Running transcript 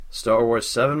Star Wars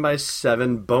 7 by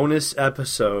 7 bonus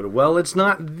episode. Well, it's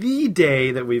not the day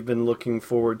that we've been looking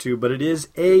forward to, but it is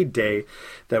a day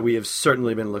that we have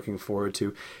certainly been looking forward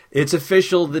to. It's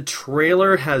official, the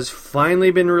trailer has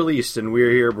finally been released, and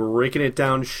we're here breaking it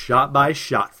down shot by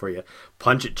shot for you.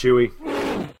 Punch it, Chewie.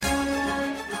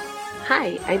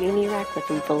 Hi, I'm Amy Ratcliffe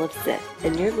from Full of Sith,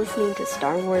 and you're listening to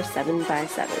Star Wars 7 by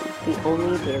 7, the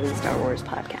only daily Star Wars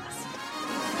podcast.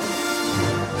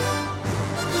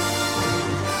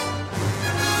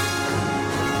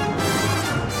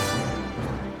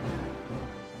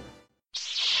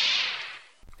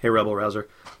 Hey Rebel Rouser,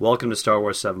 welcome to Star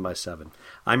Wars 7 by 7.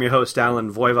 I'm your host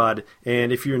Alan Voivod,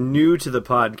 and if you're new to the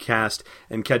podcast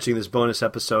and catching this bonus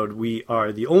episode, we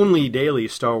are the only daily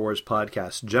Star Wars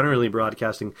podcast, generally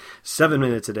broadcasting 7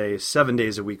 minutes a day, 7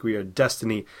 days a week. We are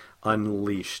Destiny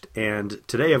Unleashed. And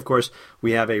today, of course,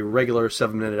 we have a regular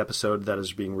 7-minute episode that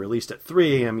is being released at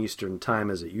 3 a.m. Eastern Time,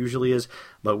 as it usually is,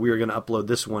 but we are going to upload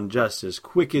this one just as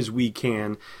quick as we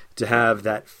can to have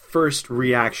that first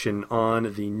reaction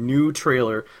on the new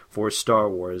trailer for Star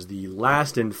Wars, the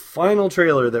last and final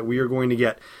trailer that we are going to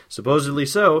get. Supposedly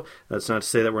so. That's not to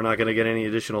say that we're not going to get any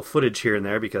additional footage here and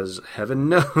there, because heaven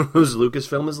knows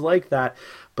Lucasfilm is like that,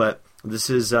 but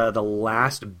this is the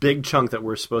last big chunk that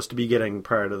we're supposed to be getting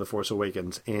prior to The Force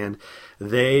Awakens, and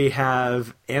they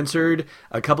have answered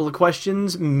a couple of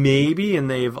questions, maybe, and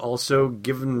they've also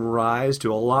given rise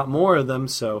to a lot more of them,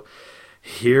 so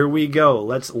here we go.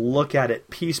 Let's look at it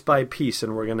piece by piece,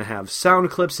 and we're going to have sound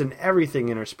clips and everything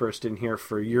interspersed in here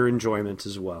for your enjoyment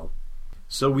as well.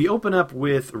 So we open up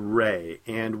with Rey,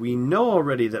 and we know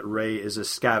already that Rey is a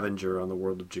scavenger on the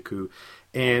world of Jakku,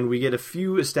 and we get a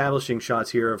few establishing shots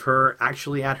here of her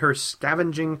actually at her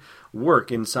scavenging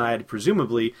work inside,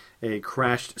 presumably, a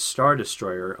crashed Star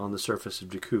Destroyer on the surface of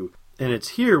Jakku. And it's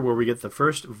here where we get the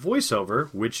first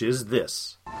voiceover, which is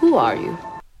this. Who are you?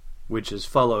 Which is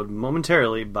followed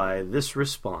momentarily by this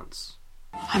response.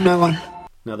 I'm no one.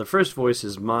 Now, the first voice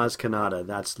is Maz Kanata.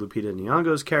 That's Lupita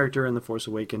Nyong'o's character in The Force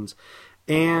Awakens.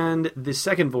 And the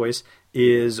second voice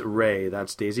is Rey.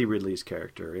 That's Daisy Ridley's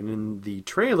character. And in the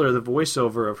trailer, the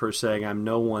voiceover of her saying, "I'm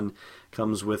no one,"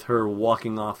 comes with her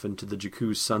walking off into the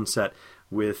Jakku sunset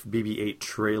with BB-8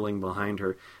 trailing behind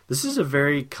her. This is a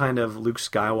very kind of Luke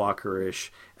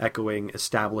Skywalker-ish, echoing,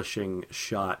 establishing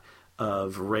shot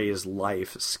of Rey's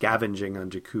life scavenging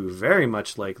on Jakku, very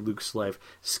much like Luke's life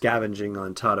scavenging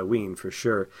on Tatooine, for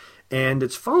sure. And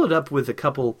it's followed up with a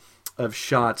couple of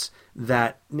shots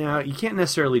that, now, you can't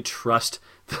necessarily trust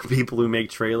the people who make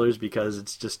trailers because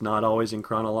it's just not always in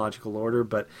chronological order,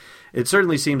 but it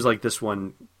certainly seems like this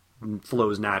one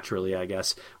flows naturally, I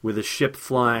guess, with a ship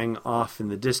flying off in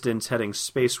the distance, heading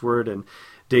spaceward, and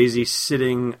Daisy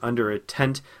sitting under a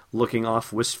tent, looking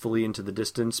off wistfully into the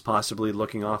distance, possibly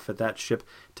looking off at that ship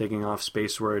taking off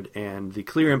spaceward, and the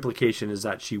clear implication is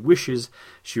that she wishes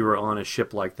she were on a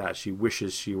ship like that. She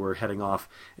wishes she were heading off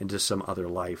into some other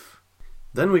life.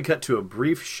 Then we cut to a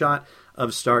brief shot of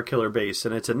Starkiller Base,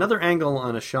 and it's another angle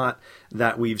on a shot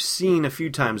that we've seen a few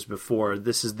times before.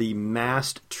 This is the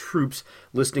massed troops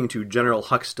listening to General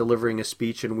Hux delivering a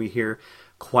speech, and we hear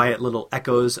quiet little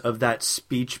echoes of that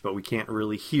speech, but we can't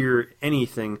really hear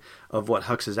anything of what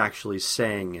Hux is actually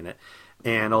saying in it.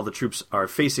 And all the troops are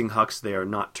facing Hux. They are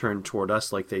not turned toward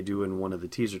us like they do in one of the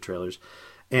teaser trailers.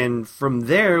 And from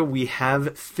there, we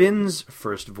have Finn's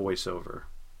first voiceover.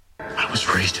 I was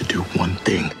raised to do one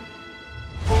thing,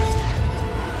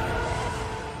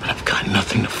 but I've got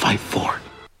nothing to fight for.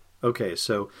 Okay,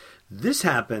 so this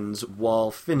happens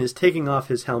while Finn is taking off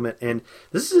his helmet, and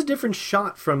this is a different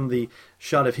shot from the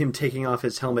shot of him taking off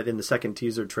his helmet in the second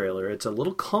teaser trailer. It's a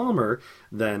little calmer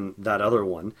than that other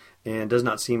one, and does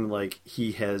not seem like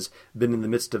he has been in the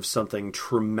midst of something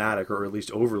traumatic, or at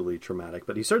least overly traumatic,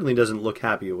 but he certainly doesn't look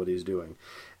happy at what he's doing.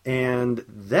 And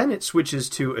then it switches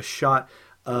to a shot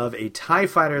of a TIE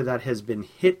fighter that has been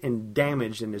hit and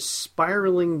damaged and is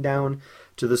spiraling down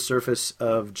to the surface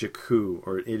of Jakku,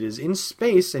 or it is in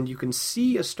space, and you can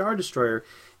see a Star Destroyer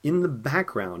in the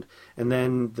background, and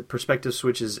then the perspective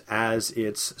switches as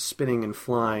it's spinning and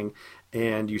flying,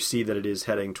 and you see that it is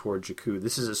heading toward Jakku.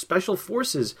 This is a Special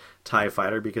Forces TIE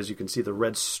fighter because you can see the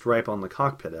red stripe on the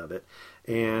cockpit of it,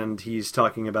 and he's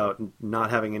talking about not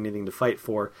having anything to fight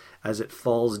for as it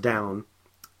falls down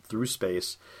through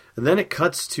space. And then it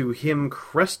cuts to him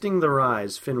cresting the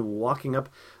rise, Finn walking up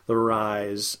the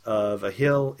rise of a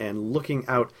hill and looking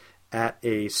out at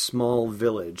a small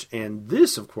village. And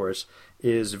this, of course,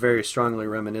 is very strongly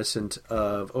reminiscent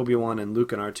of Obi-Wan and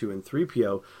Luke and R2 and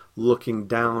 3PO looking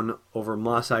down over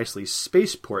Mos Eisley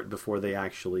spaceport before they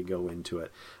actually go into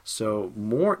it. So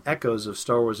more echoes of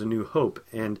Star Wars A New Hope.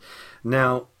 And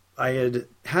now, I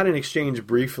had an exchange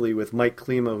briefly with Mike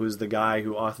Klimo, who's the guy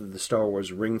who authored the Star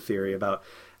Wars ring theory, about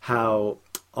how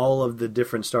all of the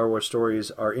different Star Wars stories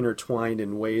are intertwined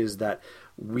in ways that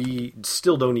we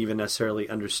still don't even necessarily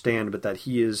understand, but that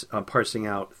he is parsing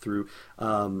out through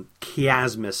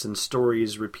chiasmus and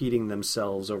stories repeating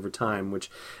themselves over time, which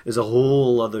is a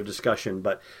whole other discussion.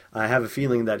 But I have a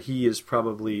feeling that he is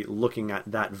probably looking at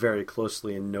that very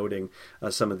closely and noting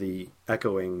some of the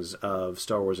echoings of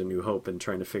Star Wars A New Hope and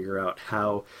trying to figure out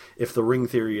how, if the ring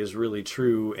theory is really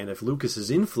true and if Lucas's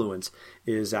influence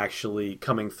is actually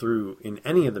coming through in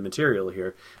any of the material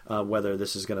here, whether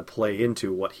this is going to play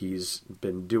into what he's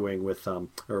been doing with,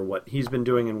 or what he's been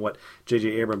doing and what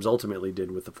J.J. Abrams ultimately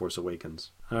did with The Force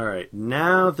Awakens. All right,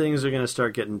 now things are going to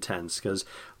start getting tense, because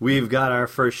we've got our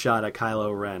first shot at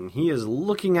Kylo Ren. He is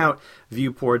looking out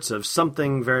viewports of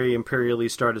something very imperially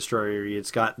Star Destroyer-y.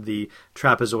 It's got the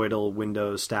trapezoidal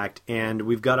windows stacked, and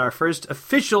we've got our first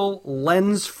official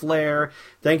lens flare.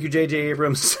 Thank you, J.J.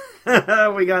 Abrams.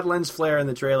 We got lens flare in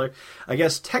the trailer. I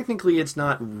guess technically it's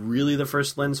not really the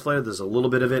first lens flare. There's a little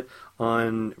bit of it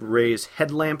on Rey's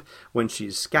headlamp when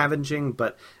she's scavenging,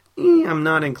 but I'm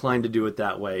not inclined to do it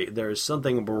that way. There's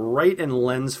something bright and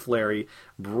lens flary,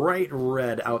 bright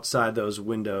red outside those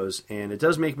windows, and it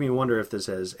does make me wonder if this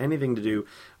has anything to do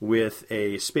with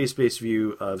a space-based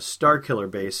view of Starkiller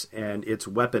Base and its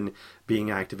weapon being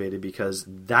activated, because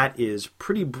that is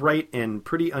pretty bright and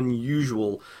pretty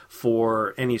unusual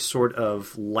for any sort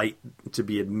of light to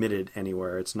be emitted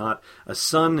anywhere. It's not a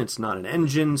sun, it's not an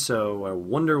engine, so I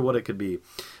wonder what it could be.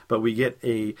 But we get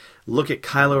a look at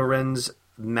Kylo Ren's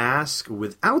mask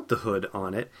without the hood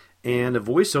on it, and a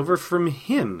voiceover from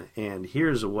him, and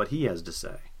here's what he has to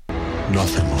say.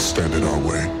 Nothing will stand in our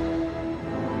way.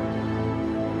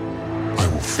 I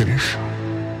will finish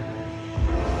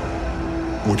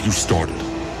what you started.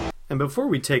 And before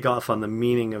we take off on the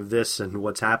meaning of this and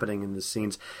what's happening in the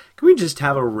scenes, can we just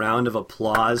have a round of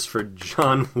applause for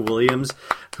John Williams,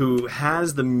 who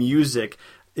has the music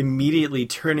immediately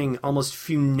turning almost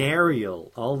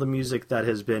funereal. All the music that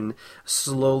has been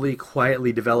slowly,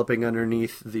 quietly developing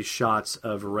underneath the shots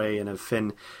of Rey and of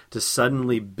Finn, to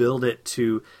suddenly build it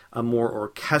to a more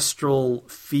orchestral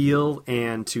feel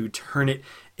and to turn it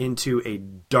into a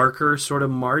darker sort of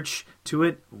march to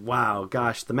it. Wow,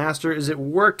 gosh, the master is at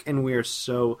work, and we are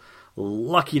so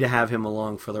lucky to have him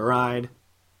along for the ride.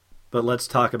 But let's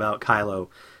talk about Kylo,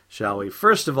 shall we?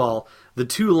 First of all, the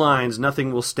two lines,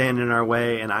 "Nothing will stand in our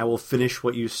way," and "I will finish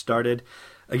what you started."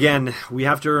 Again, we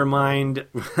have to remind,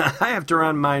 I have to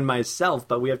remind myself,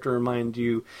 but we have to remind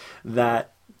you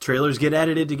that trailers get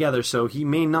edited together, so he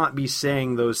may not be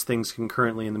saying those things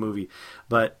concurrently in the movie.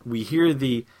 But we hear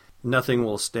the "nothing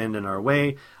will stand in our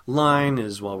way" line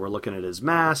is while we're looking at his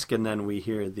mask, and then we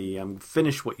hear the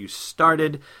 "finish what you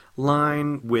started"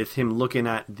 line with him looking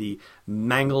at the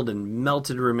mangled and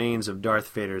melted remains of Darth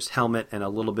Vader's helmet, and a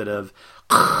little bit of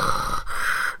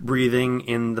breathing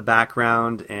in the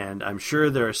background. And I'm sure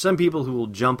there are some people who will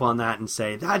jump on that and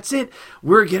say, "That's it,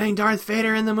 we're getting Darth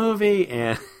Vader in the movie,"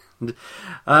 and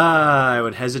I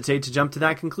would hesitate to jump to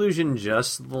that conclusion,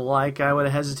 just like I would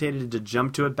have hesitated to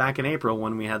jump to it back in April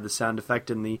when we had the sound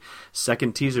effect in the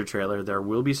second teaser trailer. There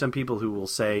will be some people who will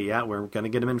say, yeah, we're going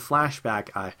to get him in flashback.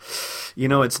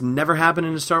 It's never happened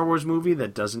in a Star Wars movie.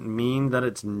 That doesn't mean that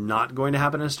it's not going to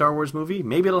happen in a Star Wars movie.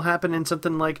 Maybe it'll happen in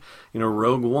something like,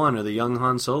 Rogue One or the young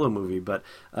Han Solo movie, but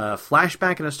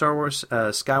flashback in a Star Wars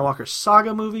Skywalker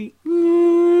Saga movie,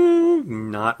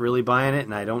 not really buying it,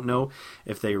 and I don't know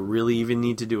if they really even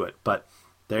need to do it. But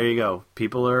there you go.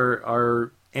 People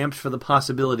are amped for the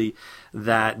possibility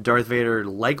that Darth Vader,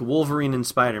 like Wolverine and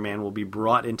Spider-Man, will be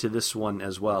brought into this one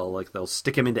as well. Like, they'll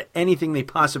stick him into anything they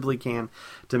possibly can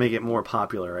to make it more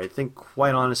popular. I think,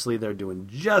 quite honestly, they're doing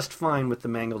just fine with the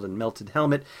mangled and melted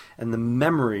helmet, and the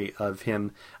memory of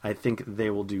him, I think they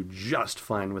will do just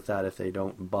fine with that if they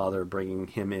don't bother bringing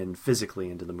him in physically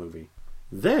into the movie.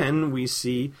 Then we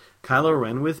see Kylo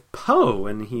Ren with Poe,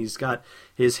 and he's got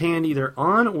his hand either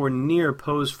on or near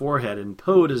Poe's forehead, and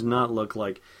Poe does not look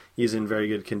like he's in very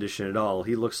good condition at all.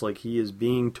 He looks like he is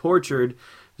being tortured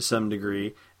to some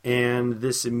degree, and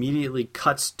this immediately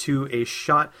cuts to a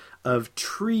shot of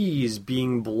trees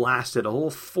being blasted, a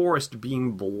whole forest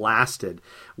being blasted,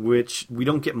 which we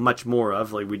don't get much more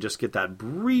of. Like, we just get that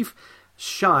brief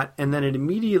shot, and then it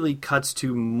immediately cuts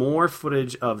to more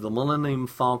footage of the Millennium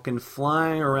Falcon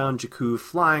flying around Jakku,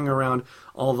 flying around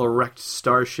all the wrecked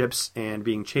starships and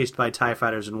being chased by TIE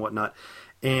fighters and whatnot.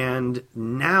 And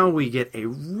now we get a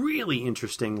really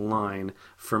interesting line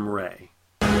from Rey.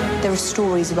 There are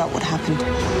stories about what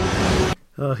happened.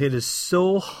 It is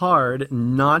so hard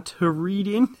not to read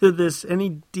into this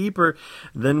any deeper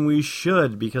than we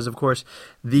should, because, of course,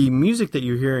 the music that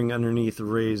you're hearing underneath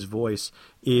Rey's voice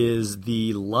is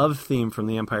the love theme from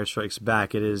The Empire Strikes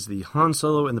Back. It is the Han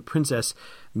Solo and the Princess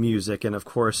music, and, of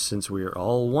course, since we are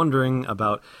all wondering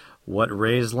about what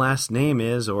Rey's last name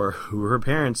is or who her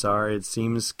parents are, it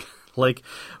seems like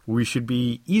we should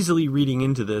be easily reading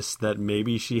into this that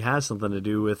maybe she has something to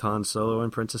do with Han Solo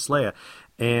and Princess Leia.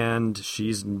 And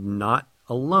she's not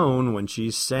alone when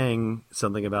she's saying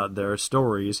something about their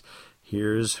stories.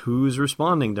 Here's who's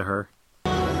responding to her.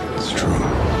 It's true.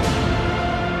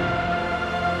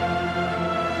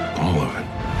 All of it.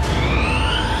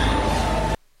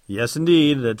 Yes,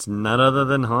 indeed. That's none other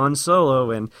than Han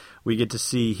Solo, and we get to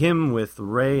see him with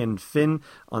Rey and Finn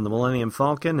on the Millennium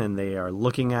Falcon, and they are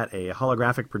looking at a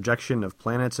holographic projection of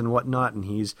planets and whatnot, and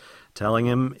he's telling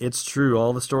him it's true,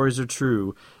 all the stories are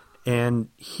true. And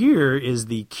here is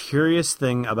the curious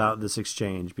thing about this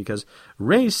exchange, because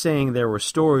Rey saying there were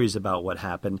stories about what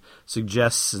happened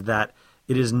suggests that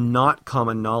it is not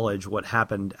common knowledge what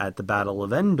happened at the Battle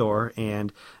of Endor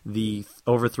and the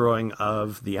overthrowing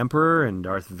of the Emperor and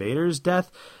Darth Vader's death.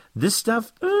 This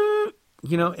stuff,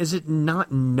 is it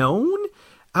not known?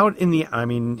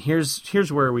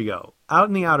 Here's where we go. Out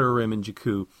in the Outer Rim in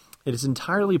Jakku, it is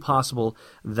entirely possible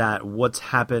that what's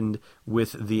happened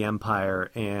with the Empire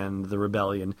and the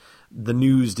Rebellion, the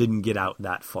news didn't get out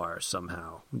that far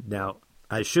somehow. Now,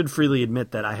 I should freely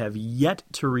admit that I have yet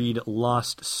to read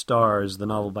Lost Stars, the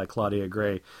novel by Claudia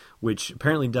Gray, which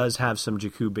apparently does have some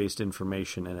Jakku-based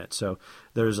information in it. So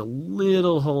there's a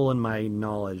little hole in my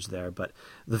knowledge there. But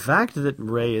the fact that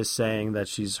Rey is saying that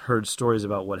she's heard stories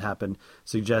about what happened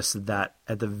suggests that,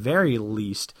 at the very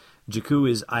least, Jakku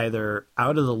is either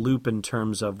out of the loop in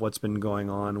terms of what's been going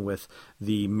on with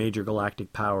the major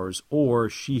galactic powers, or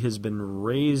she has been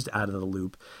raised out of the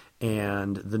loop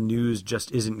and the news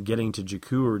just isn't getting to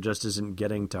Jakku or just isn't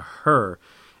getting to her.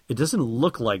 It doesn't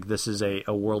look like this is a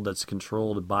world that's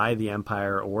controlled by the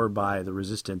Empire or by the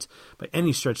Resistance by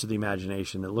any stretch of the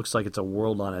imagination. It looks like it's a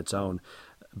world on its own.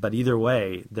 But either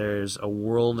way, there's a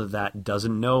world that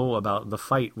doesn't know about the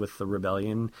fight with the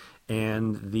Rebellion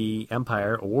and the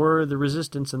Empire or the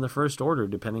Resistance and the First Order,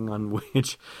 depending on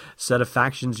which set of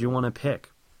factions you want to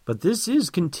pick. But this is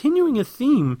continuing a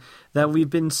theme that we've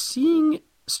been seeing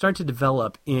start to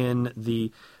develop in the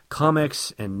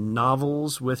comics and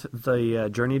novels with the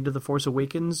Journey to the Force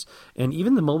Awakens, and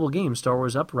even the mobile game Star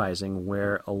Wars Uprising,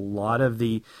 where a lot of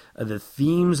the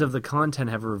themes of the content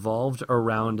have revolved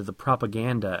around the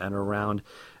propaganda and around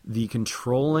the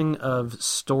controlling of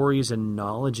stories and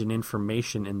knowledge and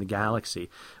information in the galaxy.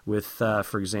 With,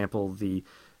 for example, the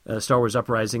Star Wars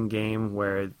Uprising game,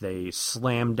 where they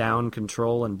slam down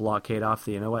control and blockade off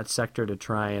the Innoet sector to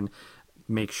try and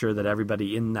make sure that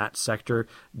everybody in that sector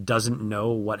doesn't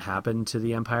know what happened to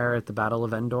the Empire at the Battle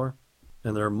of Endor.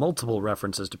 And there are multiple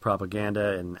references to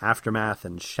propaganda and Aftermath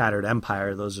and Shattered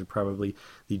Empire. Those are probably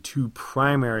the two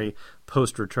primary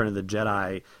post-Return of the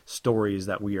Jedi stories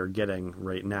that we are getting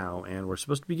right now. And we're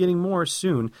supposed to be getting more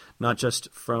soon, not just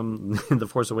from The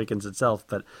Force Awakens itself,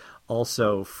 but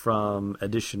also from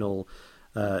additional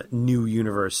new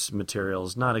universe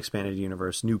materials, not expanded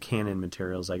universe, new canon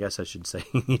materials, I guess I should say,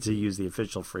 to use the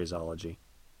official phraseology.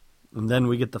 And then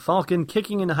we get the Falcon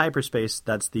kicking into hyperspace.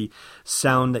 That's the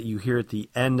sound that you hear at the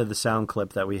end of the sound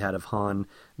clip that we had of Han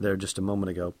there just a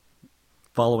moment ago.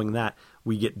 Following that,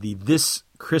 we get the This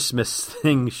Christmas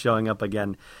thing showing up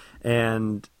again.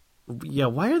 And yeah,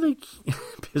 why are they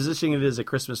positioning it as a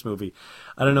Christmas movie?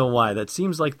 I don't know why. That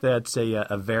seems like that's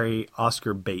a very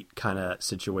Oscar bait kind of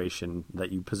situation,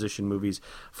 that you position movies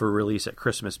for release at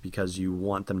Christmas because you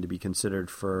want them to be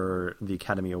considered for the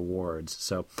Academy Awards.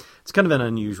 So it's kind of an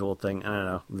unusual thing. I don't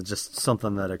know. It's just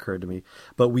something that occurred to me.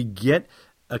 But we get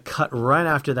a cut right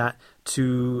after that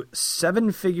to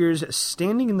 7 figures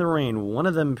standing in the rain. One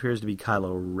of them appears to be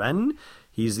Kylo Ren.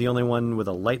 He's the only one with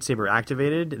a lightsaber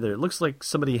activated. It looks like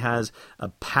somebody has a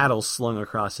paddle slung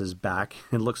across his back.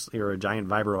 It looks like a giant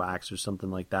vibro axe or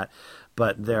something like that.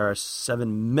 But there are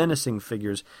 7 menacing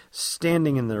figures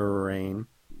standing in the rain,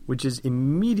 which is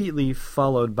immediately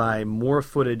followed by more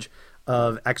footage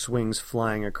of X-Wings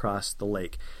flying across the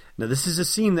lake. Now, this is a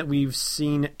scene that we've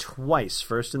seen twice,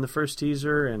 first in the first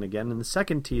teaser and again in the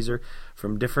second teaser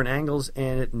from different angles,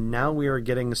 and now we are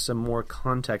getting some more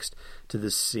context to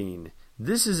this scene.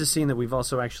 This is a scene that we've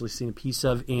also actually seen a piece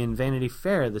of in Vanity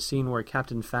Fair, the scene where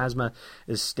Captain Phasma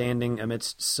is standing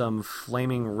amidst some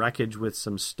flaming wreckage with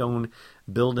some stone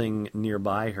building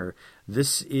nearby her.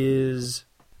 This is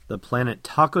the planet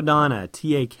Takodana,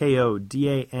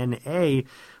 Takodana,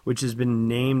 which has been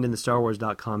named in the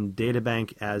StarWars.com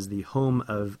databank as the home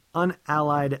of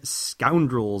unallied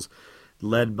scoundrels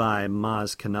led by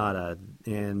Maz Kanata.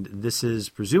 And this is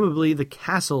presumably the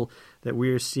castle that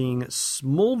we are seeing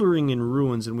smoldering in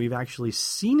ruins, and we've actually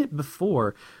seen it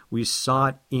before. We saw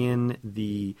it in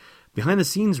the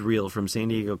behind-the-scenes reel from San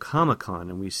Diego Comic-Con,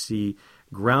 and we see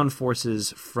ground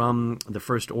forces from the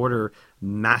First Order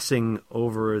massing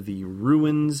over the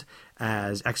ruins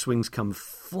as X-Wings come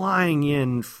flying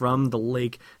in from the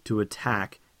lake to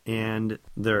attack. And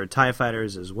there are TIE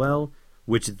fighters as well,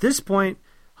 which at this point,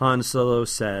 Han Solo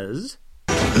says,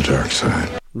 "The dark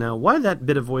side." Now, why that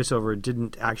bit of voiceover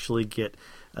didn't actually get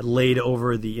laid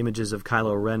over the images of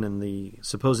Kylo Ren and the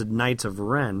supposed Knights of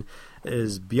Ren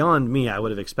is beyond me. I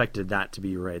would have expected that to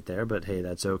be right there, but hey,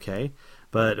 that's okay.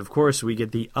 But, of course, we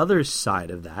get the other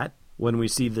side of that when we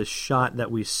see the shot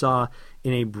that we saw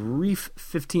in a brief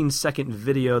 15-second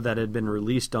video that had been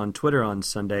released on Twitter on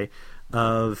Sunday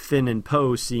of Finn and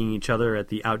Poe seeing each other at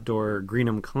the outdoor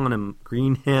Greenham Common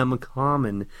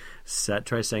set.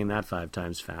 Try saying that 5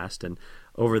 times fast. And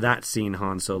over that scene,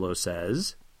 Han Solo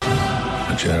says,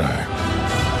 "A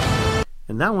Jedi."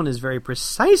 And that one is very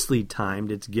precisely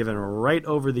timed. It's given right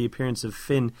over the appearance of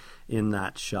Finn in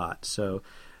that shot. So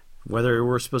whether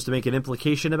we're supposed to make an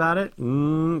implication about it,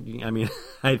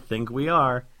 I think we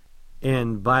are.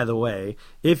 And by the way,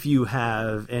 if you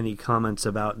have any comments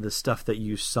about the stuff that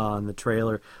you saw in the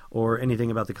trailer or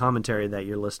anything about the commentary that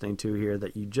you're listening to here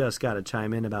that you just got to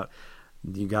chime in about,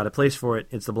 you got a place for it.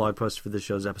 It's the blog post for this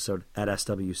show's episode at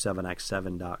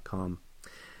sw7x7.com.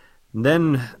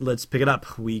 Then let's pick it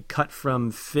up. We cut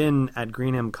from Finn at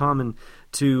Greenham Common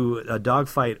to a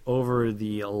dogfight over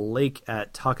the lake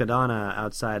at Takodana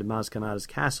outside Maz Kanata's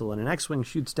castle, and an X-Wing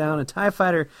shoots down a TIE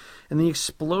fighter, and the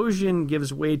explosion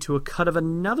gives way to a cut of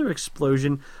another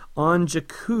explosion on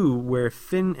Jakku, where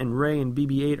Finn and Rey and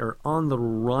BB-8 are on the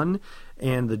run,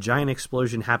 and the giant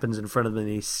explosion happens in front of them,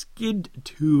 and they skid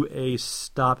to a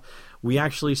stop. We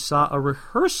actually saw a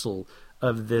rehearsal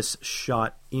of this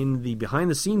shot in the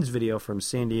behind-the-scenes video from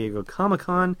San Diego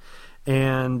Comic-Con,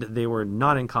 and they were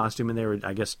not in costume, and they were,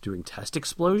 I guess, doing test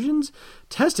explosions?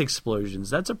 Test explosions,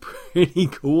 that's a pretty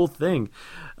cool thing.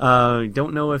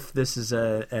 Don't know if this is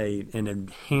an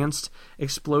enhanced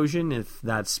explosion, if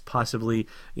that's possibly,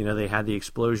 they had the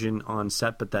explosion on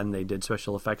set, but then they did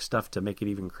special effects stuff to make it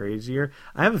even crazier.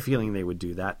 I have a feeling they would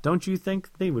do that. Don't you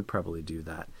think? They would probably do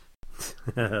that.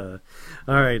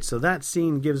 Alright, so that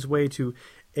scene gives way to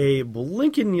a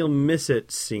blink and you'll miss it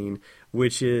scene,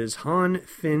 which is Han,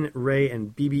 Finn, Rey,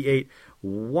 and BB-8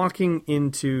 walking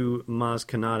into Maz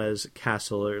Kanata's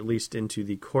castle, or at least into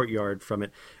the courtyard from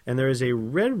it. And there is a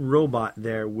red robot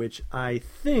there, which I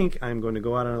think, I'm going to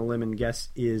go out on a limb and guess,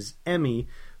 is Emmy,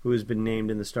 who has been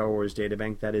named in the Star Wars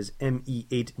databank. That is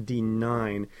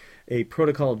ME8D9, a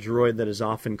protocol droid that is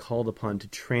often called upon to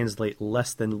translate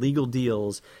less than legal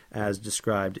deals as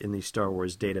described in the Star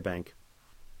Wars databank.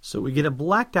 So we get a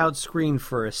blacked out screen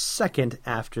for a second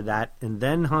after that, and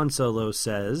then Han Solo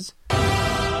says,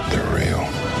 "They're real."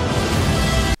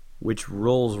 Which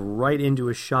rolls right into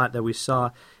a shot that we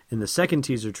saw in the second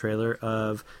teaser trailer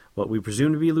of what we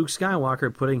presume to be Luke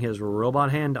Skywalker putting his robot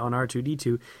hand on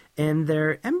R2-D2, and there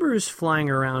are embers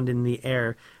flying around in the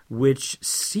air, which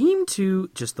seem to,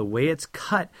 just the way it's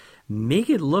cut, make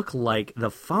it look like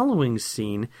the following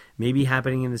scene may be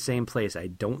happening in the same place. I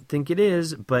don't think it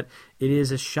is, but it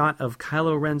is a shot of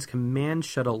Kylo Ren's command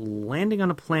shuttle landing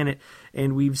on a planet,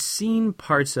 and we've seen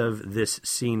parts of this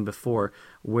scene before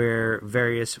where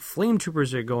various flame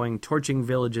troopers are going, torching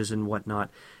villages and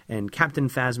whatnot, and Captain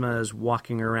Phasma is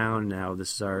walking around now.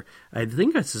 I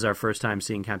think this is our first time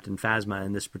seeing Captain Phasma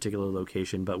in this particular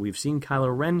location, but we've seen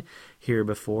Kylo Ren here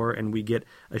before, and we get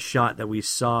a shot that we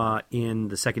saw in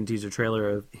the second teaser trailer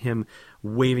of him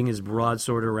waving his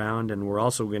broadsword around, and we're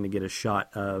also going to get a shot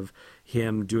of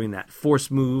him doing that force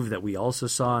move that we also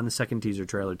saw in the second teaser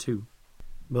trailer too.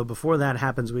 But before that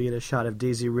happens, we get a shot of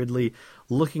Daisy Ridley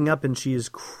looking up, and she is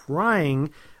crying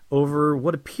over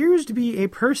what appears to be a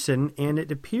person, and it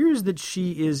appears that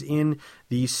she is in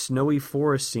the snowy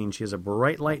forest scene. She has a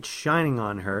bright light shining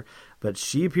on her, but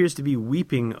she appears to be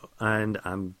weeping, and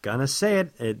I'm gonna say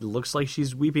it looks like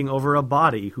she's weeping over a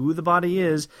body. Who the body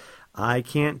is, I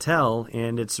can't tell,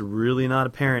 and it's really not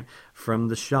apparent from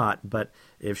the shot, but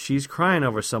if she's crying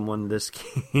over someone, this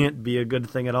can't be a good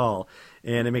thing at all,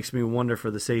 and it makes me wonder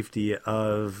for the safety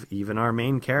of even our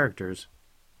main characters.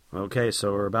 Okay,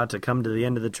 so we're about to come to the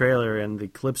end of the trailer, and the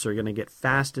clips are going to get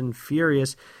fast and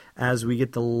furious as we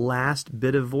get the last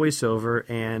bit of voiceover,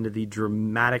 and the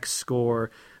dramatic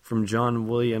score from John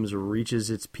Williams reaches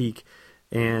its peak.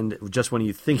 and just when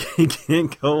you think it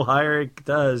can't go higher, it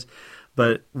does.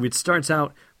 But it starts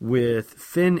out with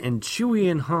Finn and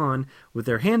Chewie and Han with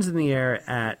their hands in the air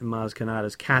at Maz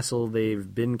Kanata's castle.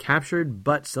 They've been captured,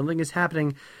 but something is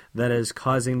happening that is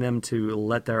causing them to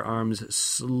let their arms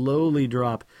slowly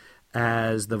drop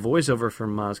as the voiceover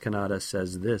from Maz Kanata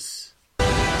says this.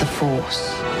 The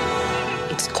Force,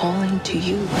 it's calling to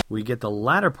you. We get the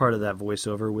latter part of that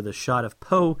voiceover with a shot of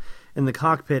Poe in the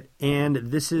cockpit, and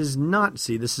this is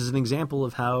an example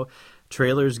of how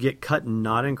trailers get cut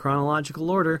not in chronological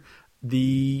order.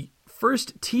 The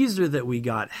first teaser that we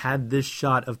got had this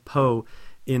shot of Poe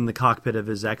in the cockpit of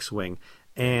his X-Wing,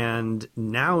 and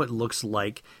now it looks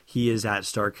like he is at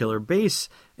Starkiller Base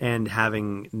and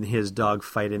having his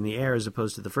dogfight in the air, as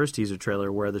opposed to the first teaser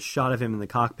trailer where the shot of him in the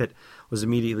cockpit was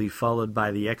immediately followed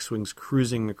by the X-Wings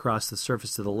cruising across the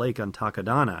surface of the lake on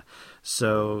Takodana.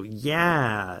 So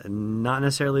yeah, not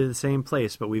necessarily the same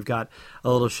place, but we've got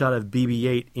a little shot of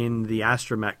BB-8 in the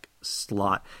astromech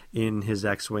slot in his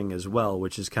X-Wing as well,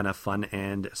 which is kind of fun,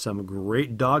 and some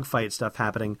great dogfight stuff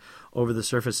happening over the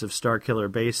surface of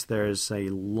Starkiller Base. There's a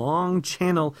long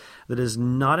channel that is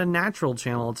not a natural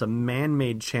channel, it's a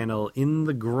man-made channel in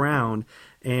the ground,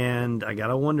 and I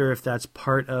gotta wonder if that's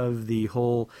part of the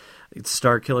whole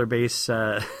Starkiller Base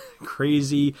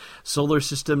crazy solar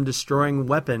system destroying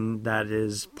weapon that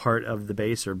is part of the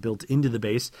base or built into the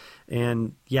base.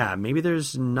 And yeah, maybe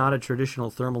there's not a traditional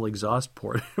thermal exhaust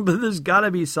port, but there's got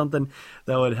to be something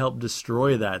that would help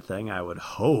destroy that thing, I would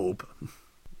hope.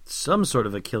 Some sort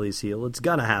of Achilles heel. It's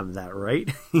got to have that, right?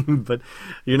 But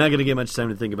you're not going to get much time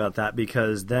to think about that,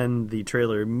 because then the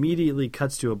trailer immediately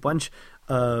cuts to a bunch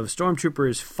of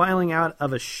stormtroopers filing out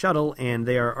of a shuttle, and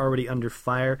they are already under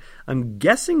fire. I'm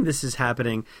guessing this is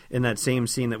happening in that same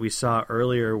scene that we saw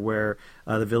earlier where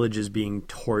the village is being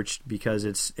torched, because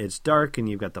it's dark and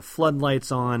you've got the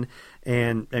floodlights on,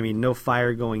 and I mean, no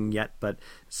fire going yet, but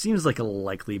seems like a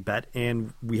likely bet.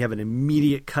 And we have an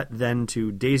immediate cut then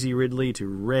to Daisy Ridley, to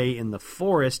Rey in the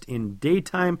forest in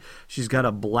daytime. She's got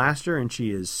a blaster and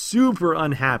she is super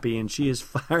unhappy, and she is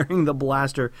firing the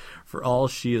blaster for all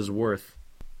she is worth.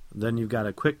 Then you've got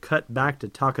a quick cut back to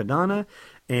Takodana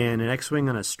and an X-Wing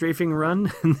on a strafing run,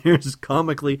 and there's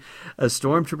comically a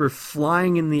stormtrooper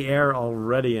flying in the air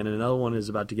already, and another one is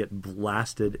about to get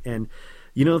blasted. And,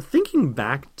 you know, thinking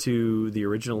back to the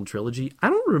original trilogy, I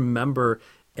don't remember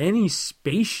any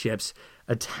spaceships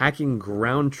attacking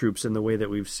ground troops in the way that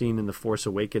we've seen in the Force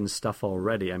Awakens stuff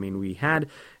already. I mean, we had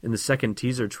in the second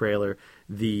teaser trailer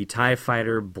the TIE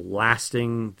fighter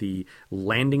blasting the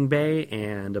landing bay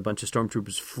and a bunch of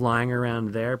stormtroopers flying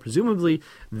around there. Presumably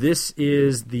this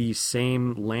is the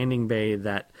same landing bay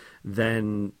that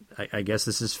then, I guess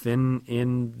this is Finn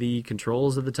in the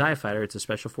controls of the TIE fighter. It's a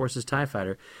Special Forces TIE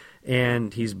fighter,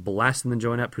 and he's blasting the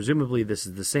joint up. Presumably this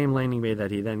is the same landing bay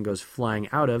that he then goes flying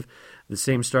out of, the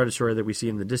same Star Destroyer that we see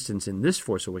in the distance in this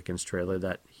Force Awakens trailer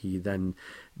that he then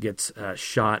gets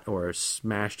shot or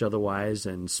smashed otherwise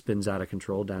and spins out of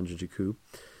control down to Jakku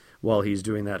while he's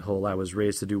doing that whole "I was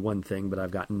raised to do one thing, but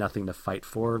I've got nothing to fight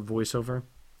for" voiceover.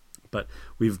 But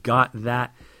we've got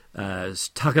that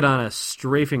Takodana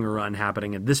strafing run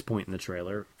happening at this point in the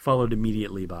trailer, followed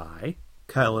immediately by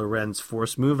Kylo Ren's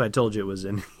Force move. I told you it was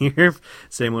in here.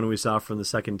 Same one we saw from the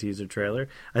second teaser trailer.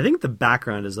 I think the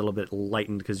background is a little bit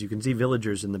lightened because you can see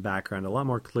villagers in the background a lot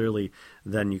more clearly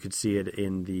than you could see it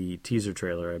in the teaser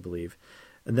trailer, I believe.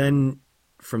 And then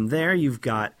from there, you've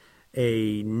got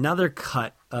another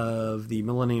cut of the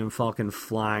Millennium Falcon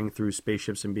flying through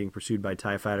spaceships and being pursued by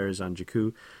TIE fighters on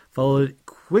Jakku, followed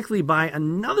quickly by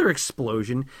another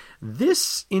explosion.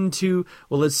 This into,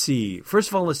 well, let's see. First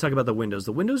of all, let's talk about the windows.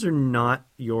 The windows are not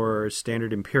your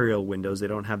standard Imperial windows. They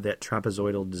don't have that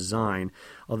trapezoidal design.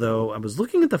 Although I was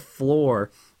looking at the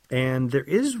floor, and there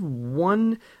is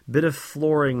one bit of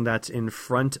flooring that's in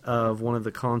front of one of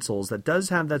the consoles that does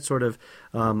have that sort of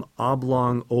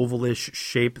oblong, ovalish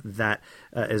shape that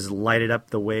is lighted up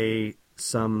the way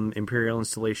some Imperial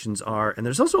installations are. And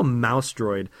there's also a mouse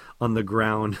droid on the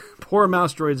ground. Poor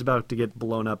mouse droid's about to get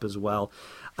blown up as well.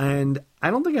 And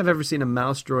I don't think I've ever seen a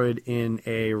mouse droid in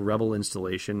a Rebel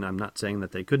installation. I'm not saying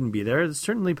that they couldn't be there. It's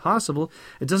certainly possible.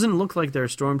 It doesn't look like there are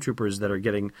stormtroopers that are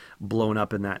getting blown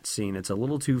up in that scene. It's a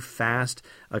little too fast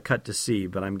a cut to see,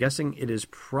 but I'm guessing it is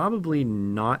probably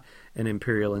not an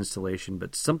Imperial installation,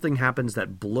 but something happens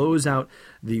that blows out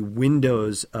the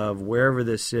windows of wherever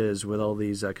this is with all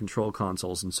these control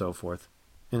consoles and so forth,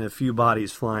 and a few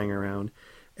bodies flying around.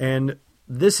 And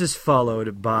this is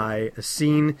followed by a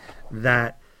scene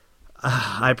that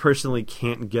I personally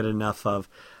can't get enough of.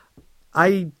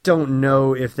 I don't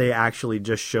know if they actually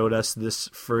just showed us this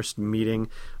first meeting.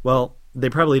 Well, they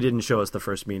probably didn't show us the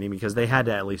first meeting because they had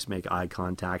to at least make eye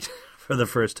contact for the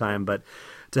first time. But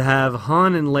to have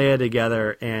Han and Leia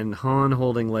together and Han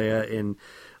holding Leia, and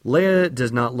Leia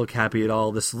does not look happy at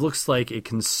all. This looks like a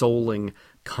consoling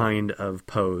kind of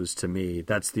pose to me.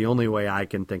 That's the only way I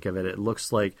can think of it. It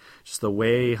looks like just the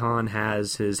way Han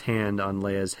has his hand on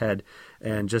Leia's head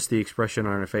and just the expression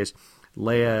on her face.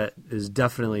 Leia is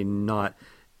definitely not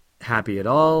happy at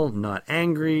all, not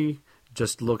angry,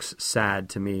 just looks sad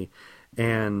to me.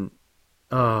 And,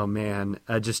 oh man,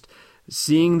 just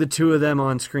seeing the two of them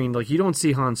on screen, like, you don't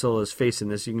see Han Solo's face in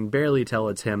this. You can barely tell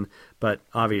it's him, but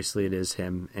obviously it is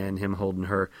him, and him holding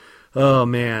her. Oh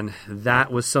man,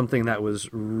 that was something that was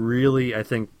really, I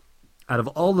think, out of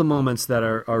all the moments that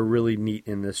are really neat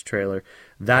in this trailer,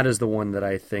 that is the one that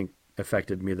I think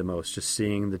affected me the most, just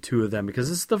seeing the two of them, because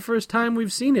this is the first time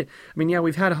we've seen it. I mean, yeah,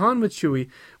 we've had Han with Chewie,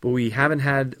 but we haven't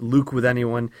had Luke with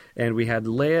anyone, and we had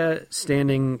Leia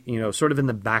standing, sort of in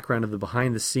the background of the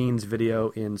behind-the-scenes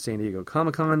video in San Diego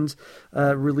Comic-Con's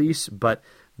release, but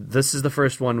this is the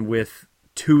first one with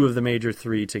two of the major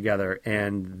three together,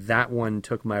 and that one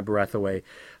took my breath away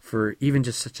for even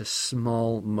just such a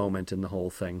small moment in the whole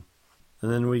thing.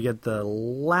 And then we get the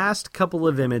last couple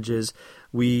of images.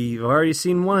 We've already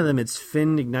seen one of them. It's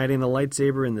Finn igniting the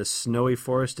lightsaber in the snowy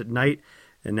forest at night.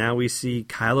 And now we see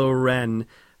Kylo Ren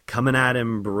coming at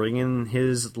him, bringing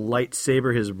his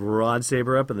lightsaber, his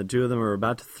broadsaber up, and the two of them are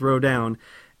about to throw down.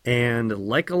 And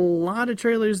like a lot of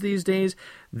trailers these days,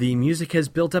 the music has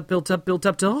built up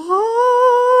to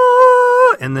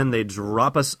ah! And then they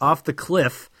drop us off the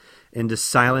cliff into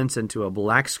silence, into a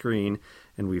black screen,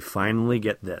 and we finally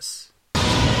get this.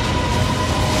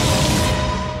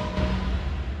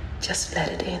 Just let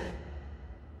it in.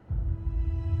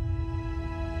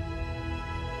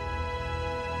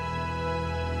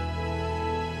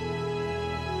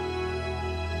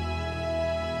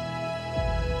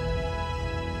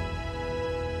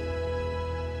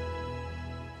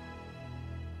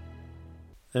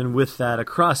 And with that,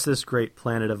 across this great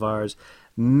planet of ours,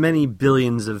 many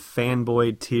billions of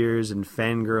fanboy tears and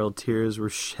fangirl tears were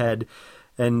shed,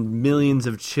 and millions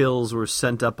of chills were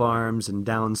sent up arms and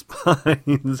down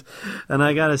spines. And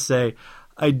I gotta say,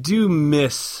 I do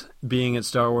miss being at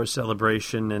Star Wars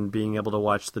Celebration and being able to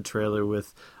watch the trailer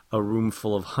with a room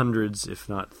full of hundreds, if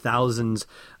not thousands,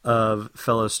 of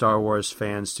fellow Star Wars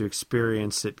fans to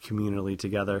experience it communally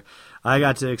together. I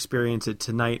got to experience it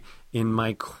tonight in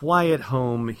my quiet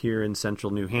home here in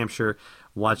central New Hampshire,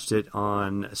 watched it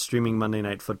on streaming Monday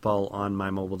Night Football on my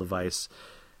mobile device.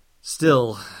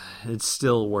 Still, it's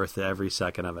still worth every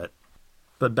second of it.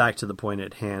 But back to the point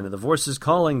at hand. The Force is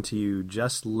calling to you.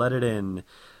 Just let it in,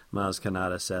 Maz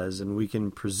Kanata says. And we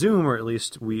can presume, or at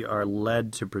least we are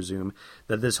led to presume,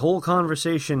 that this whole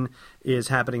conversation is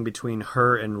happening between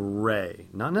her and Rey.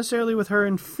 Not necessarily with her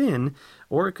and Finn,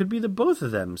 or it could be the both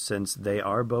of them, since they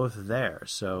are both there.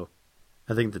 So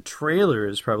I think the trailer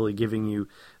is probably giving you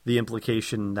the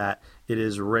implication that it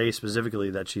is Rey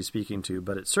specifically that she's speaking to,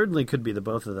 but it certainly could be the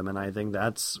both of them, and I think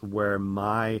that's where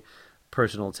my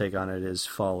personal take on it is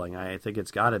falling. I think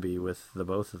it's got to be with the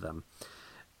both of them.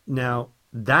 Now,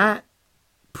 that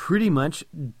pretty much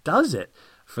does it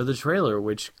for the trailer,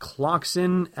 which clocks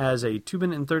in as a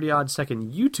 2-minute and 30-odd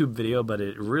second YouTube video, but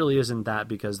it really isn't that,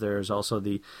 because there's also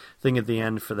the thing at the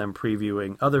end for them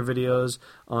previewing other videos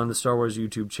on the Star Wars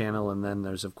YouTube channel, and then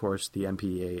there's, of course, the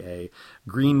MPAA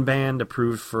Green Band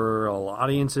approved for all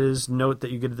audiences note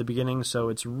that you get at the beginning, so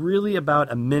it's really about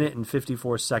 1 minute and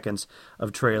 54 seconds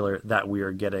of trailer that we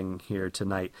are getting here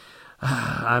tonight.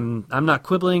 I'm not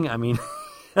quibbling, I mean...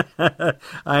 I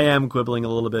am quibbling a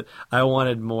little bit. I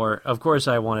wanted more. Of course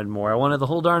I wanted more. I wanted the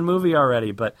whole darn movie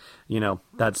already, but,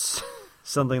 that's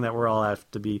something that we're all going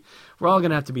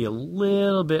to have to be a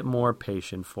little bit more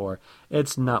patient for.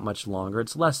 It's not much longer.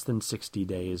 It's less than 60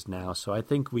 days now, so I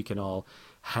think we can all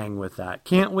hang with that.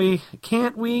 Can't we?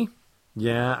 Can't we?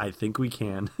 Yeah, I think we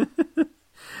can.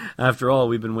 After all,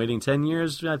 we've been waiting 10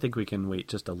 years. I think we can wait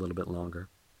just a little bit longer.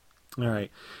 All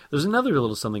right. There's another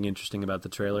little something interesting about the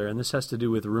trailer, and this has to do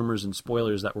with rumors and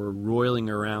spoilers that were roiling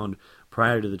around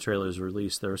prior to the trailer's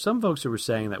release. There were some folks who were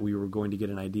saying that we were going to get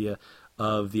an idea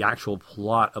of the actual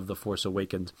plot of The Force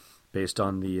Awakens based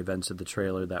on the events of the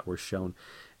trailer that were shown.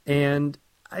 And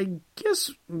I guess,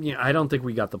 I don't think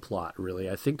we got the plot, really.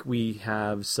 I think we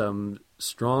have some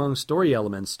strong story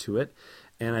elements to it,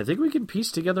 and I think we can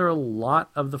piece together a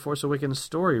lot of The Force Awakens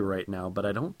story right now, but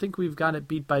I don't think we've got it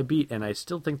beat by beat, and I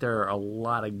still think there are a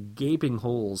lot of gaping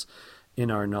holes in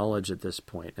our knowledge at this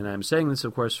point. And I'm saying this,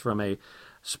 of course, from a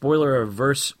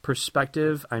spoiler-averse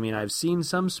perspective. I mean, I've seen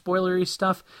some spoilery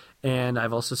stuff, And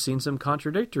I've also seen some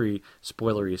contradictory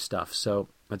spoilery stuff, so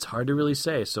it's hard to really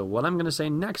say. So what I'm going to say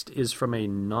next is from a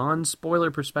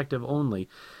non-spoiler perspective only,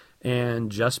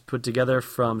 and just put together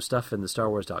from stuff in the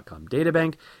StarWars.com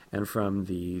databank and from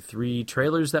the 3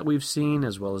 trailers that we've seen,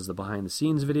 as well as the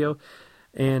behind-the-scenes video,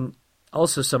 and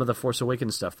also some of the Force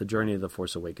Awakens stuff, the Journey of the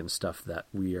Force Awakens stuff that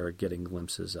we are getting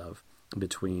glimpses of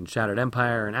between Shattered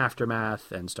Empire and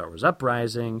Aftermath and Star Wars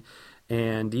Uprising,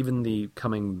 and even the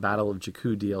coming Battle of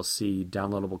Jakku DLC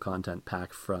downloadable content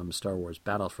pack from Star Wars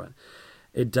Battlefront.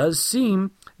 It does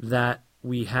seem that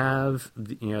we have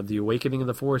the Awakening of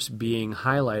the Force being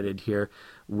highlighted here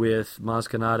with Maz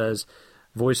Kanata's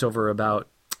voiceover about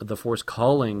the Force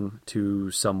calling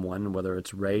to someone, whether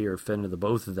it's Rey or Finn or the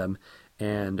both of them,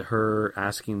 and her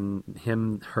asking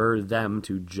them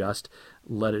to just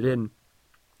let it in.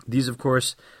 These, of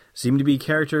course, seem to be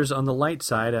characters on the light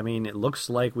side. I mean, it looks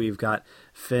like we've got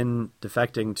Finn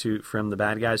defecting from the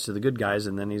bad guys to the good guys,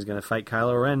 and then he's going to fight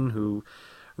Kylo Ren, who,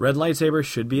 red lightsaber,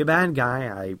 should be a bad guy.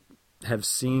 I have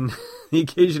seen the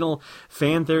occasional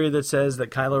fan theory that says that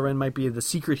Kylo Ren might be the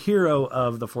secret hero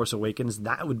of The Force Awakens.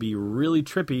 That would be really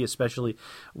trippy, especially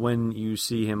when you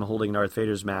see him holding Darth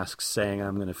Vader's mask saying,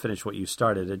 "I'm going to finish what you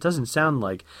started." It doesn't sound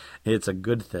like it's a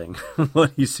good thing,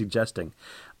 what he's suggesting.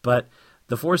 But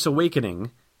The Force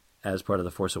Awakening, as part of The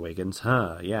Force Awakens,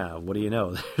 yeah, what do you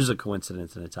know? There's a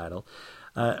coincidence in a title.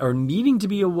 Or needing to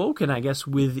be awoken, I guess,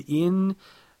 within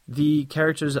the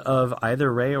characters of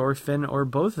either Rey or Finn or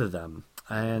both of them.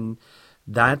 And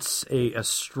that's a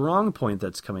strong point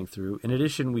that's coming through. In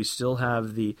addition, we still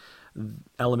have the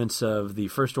elements of the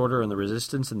First Order and the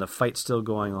Resistance and the fight still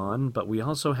going on, but we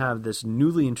also have this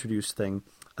newly introduced thing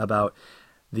about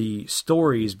the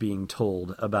stories being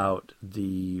told about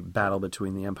the battle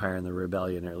between the Empire and the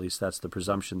Rebellion, or at least that's the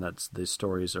presumption that the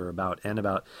stories are about, and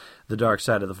about the dark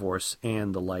side of the Force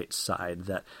and the light side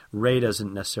that Rey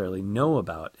doesn't necessarily know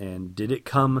about. And did it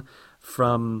come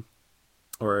from,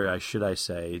 or should I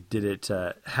say, did it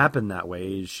happen that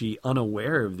way? Is she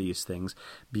unaware of these things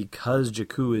because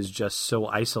Jakku is just so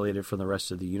isolated from the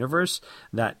rest of the universe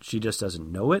that she just doesn't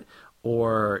know it?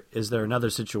 Or is there another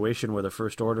situation where the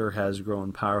First Order has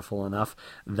grown powerful enough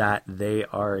that they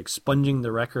are expunging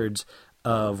the records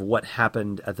of what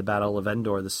happened at the Battle of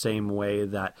Endor, the same way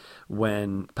that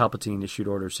when Palpatine issued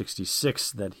Order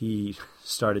 66, that he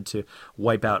started to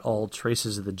wipe out all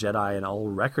traces of the Jedi and all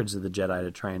records of the Jedi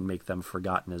to try and make them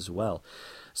forgotten as well.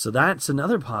 So that's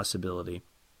another possibility.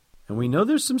 And we know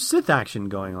there's some Sith action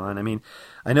going on. I mean,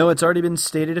 I know it's already been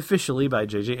stated officially by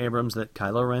J.J. Abrams that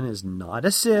Kylo Ren is not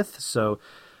a Sith, so,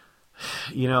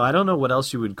 I don't know what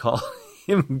else you would call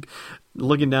him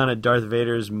looking down at Darth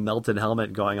Vader's melted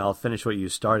helmet going, "I'll finish what you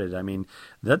started." I mean,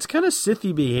 that's kind of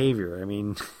Sithy behavior. I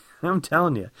mean, I'm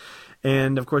telling you.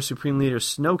 And, of course, Supreme Leader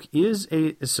Snoke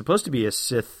is supposed to be a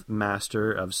Sith master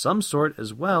of some sort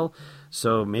as well,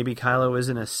 so maybe Kylo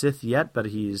isn't a Sith yet, but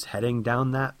he's heading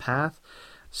down that path.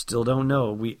 Still don't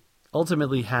know. We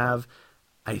ultimately have,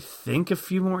 I think, a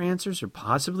few more answers or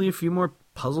possibly a few more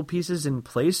puzzle pieces in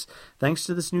place thanks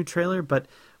to this new trailer, but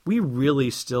we really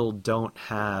still don't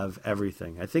have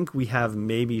everything. I think we have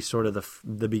maybe sort of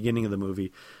the beginning of the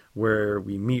movie where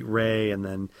we meet Rey and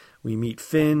then we meet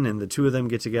Finn and the two of them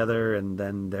get together and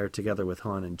then they're together with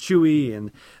Han and Chewie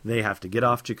and they have to get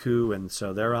off Jakku and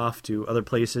so they're off to other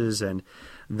places, and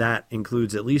that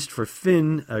includes, at least for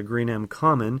Finn, a Green M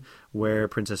Common where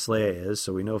Princess Leia is,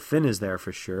 so we know Finn is there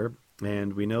for sure,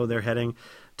 and we know they're heading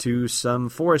to some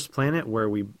forest planet where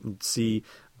we see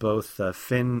both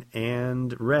Finn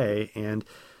and Rey, and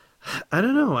I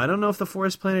don't know if the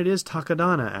forest planet is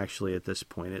Takodana actually at this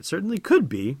point. It certainly could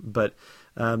be, but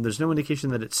there's no indication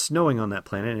that it's snowing on that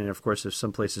planet, and of course if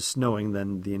some place is snowing,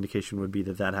 then the indication would be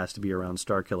that has to be around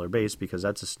Starkiller Base, because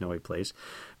that's a snowy place,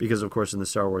 because of course in the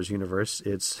Star Wars universe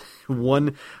it's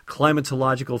one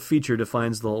climatological feature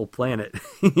defines the whole planet,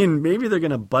 and maybe they're going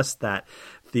to bust that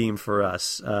theme for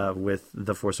us with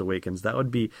The Force Awakens. That would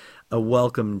be a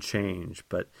welcome change,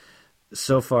 but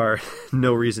so far,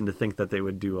 no reason to think that they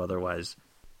would do otherwise.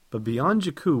 But beyond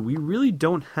Jakku, we really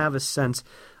don't have a sense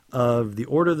of the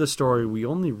order of the story. We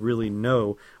only really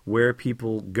know where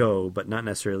people go, but not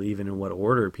necessarily even in what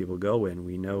order people go in.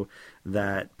 We know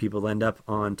that people end up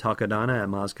on Takodana at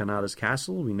Maz Kanata's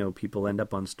castle. We know people end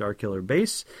up on Starkiller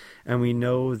Base. And we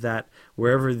know that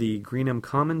wherever the Green M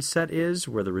Common set is,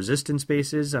 where the Resistance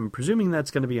base is, I'm presuming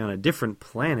that's going to be on a different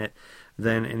planet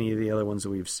than any of the other ones that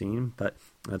we've seen. But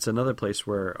that's another place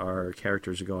where our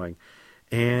characters are going.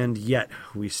 And yet,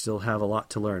 we still have a lot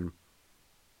to learn.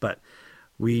 But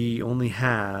we only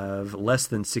have less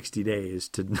than 60 days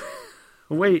to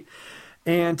wait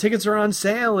And tickets are on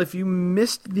sale. If you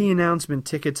missed the announcement,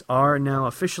 tickets are now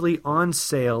officially on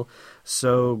sale.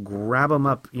 So grab them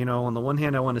up. You know, on the one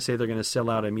hand, I want to say they're going to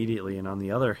sell out immediately. And on the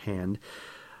other hand,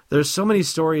 there's so many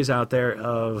stories out there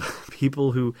of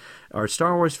people who are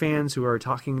Star Wars fans who are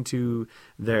talking to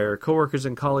their coworkers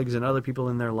and colleagues and other people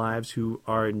in their lives who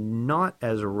are not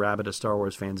as rabid as Star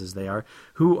Wars fans as they are,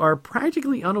 who are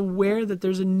practically unaware that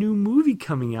there's a new movie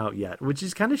coming out yet, which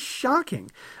is kind of shocking.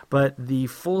 But the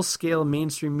full-scale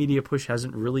mainstream media push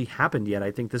hasn't really happened yet.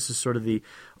 I think this is sort of the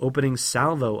opening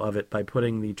salvo of it by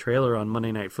putting the trailer on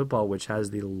Monday Night Football, which has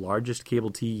the largest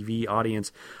cable TV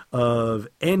audience of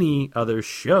any other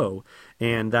show,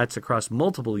 and that's across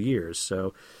multiple years.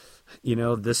 So, you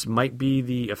know, this might be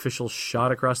the official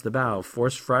shot across the bow.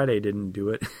 Force Friday didn't do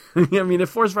it. I mean, if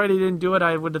Force Friday didn't do it,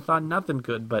 I would have thought nothing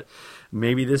could, but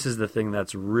maybe this is the thing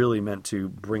that's really meant to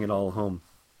bring it all home.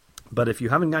 But if you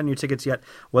haven't gotten your tickets yet,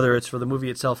 whether it's for the movie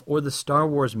itself or the Star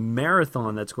Wars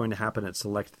marathon that's going to happen at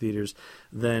select theaters,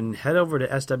 then head over to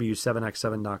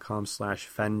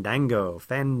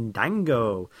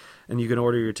sw7x7.com/fandango, and you can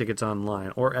order your tickets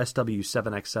online, or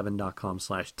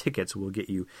sw7x7.com/tickets will get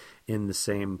you in the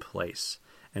same place.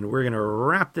 And we're going to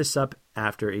wrap this up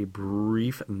after a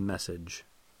brief message.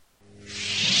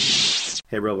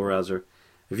 Hey, Rebel Rouser.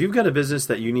 If you've got a business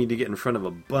that you need to get in front of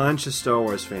a bunch of Star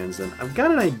Wars fans, then I've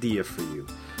got an idea for you.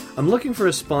 I'm looking for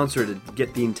a sponsor to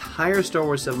get the entire Star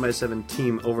Wars 7x7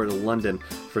 team over to London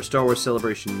for Star Wars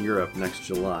Celebration Europe next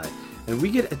July. And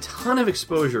we get a ton of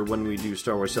exposure when we do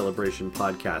Star Wars Celebration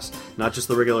podcasts. Not just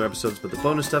the regular episodes, but the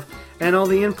bonus stuff, and all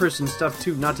the in-person stuff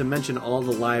too, not to mention all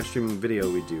the live streaming video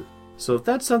we do. So if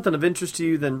that's something of interest to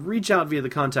you, then reach out via the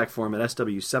contact form at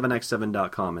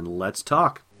sw7x7.com and let's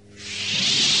talk.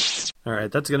 All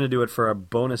right, that's going to do it for our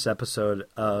bonus episode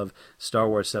of Star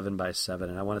Wars 7x7.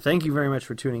 And I want to thank you very much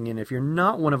for tuning in. If you're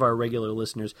not one of our regular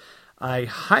listeners, I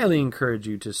highly encourage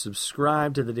you to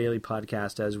subscribe to the daily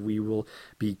podcast, as we will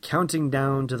be counting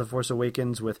down to The Force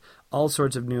Awakens with all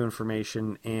sorts of new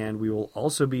information. And we will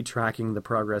also be tracking the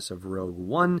progress of Rogue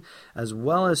One, as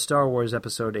well as Star Wars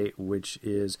Episode 8, which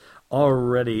is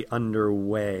already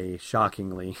underway,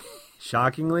 shockingly.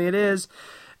 Shockingly it is.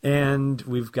 And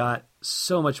we've got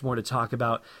so much more to talk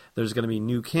about. There's going to be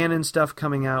new canon stuff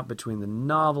coming out between the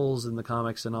novels and the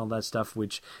comics and all that stuff,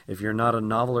 which if you're not a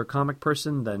novel or comic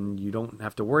person, then you don't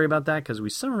have to worry about that, because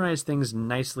we summarize things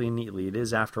nicely and neatly. It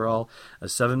is, after all, a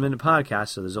 7-minute podcast,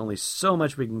 so there's only so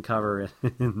much we can cover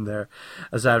in there,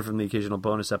 aside from the occasional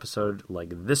bonus episode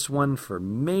like this one for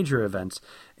major events.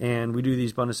 And we do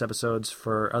these bonus episodes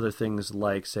for other things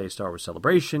like, say, Star Wars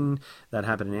Celebration that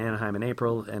happened in Anaheim in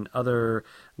April, and other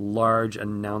large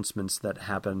announcements that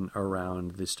happen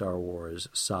around the Star Wars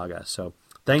saga. So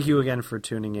thank you again for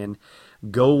tuning in.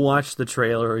 Go watch the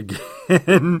trailer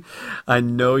again. I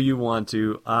know you want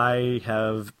to. I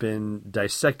have been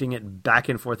dissecting it back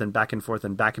and forth and back and forth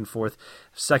and back and forth,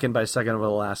 second by second, over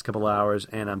the last couple of hours,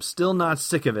 and I'm still not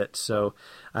sick of it, so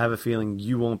I have a feeling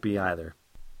you won't be either.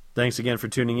 Thanks again for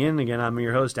tuning in. Again, I'm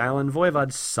your host, Alan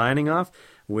Voivod, signing off,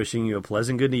 wishing you a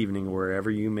pleasant good evening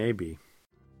wherever you may be.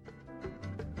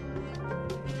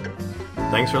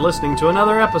 Thanks for listening to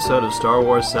another episode of Star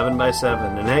Wars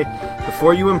 7x7. And hey,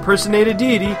 before you impersonate a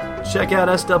deity, check out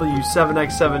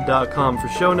sw7x7.com for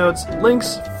show notes,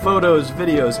 links, photos,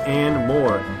 videos, and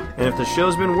more. And if the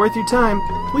show's been worth your time,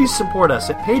 please support us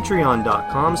at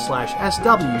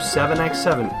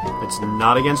patreon.com/sw7x7. It's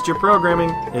not against your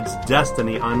programming, it's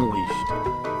destiny unleashed.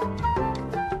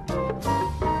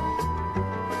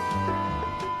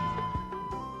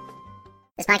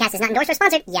 This podcast is not endorsed or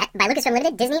sponsored yet by Lucasfilm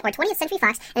Limited, Disney, or 20th Century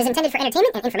Fox, and is intended for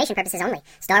entertainment and information purposes only.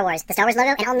 Star Wars, the Star Wars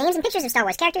logo, and all names and pictures of Star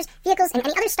Wars characters, vehicles, and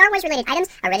any other Star Wars-related items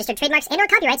are registered trademarks and/or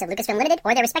copyrights of Lucasfilm Limited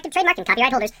or their respective trademark and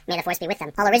copyright holders. May the Force be with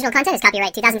them. All original content is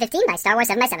copyright 2015 by Star Wars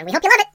 7x7. We hope you love it!